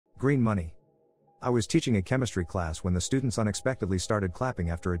Green money. I was teaching a chemistry class when the students unexpectedly started clapping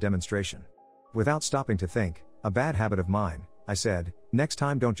after a demonstration. Without stopping to think, a bad habit of mine, I said, "Next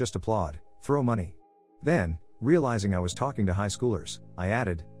time don't just applaud, throw money." Then, realizing I was talking to high schoolers, I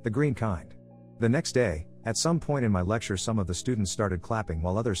added, "The green kind." The next day, at some point in my lecture, some of the students started clapping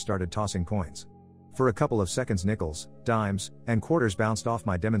while others started tossing coins. For a couple of seconds, nickels, dimes, and quarters bounced off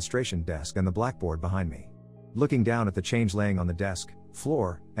my demonstration desk and the blackboard behind me. Looking down at the change laying on the desk,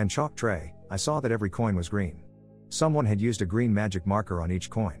 floor, and chalk tray, I saw that every coin was green. Someone had used a green magic marker on each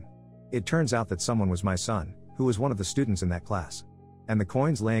coin. It turns out that someone was my son, who was one of the students in that class. And the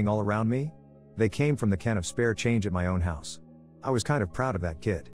coins laying all around me? They came from the can of spare change at my own house. I was kind of proud of that kid.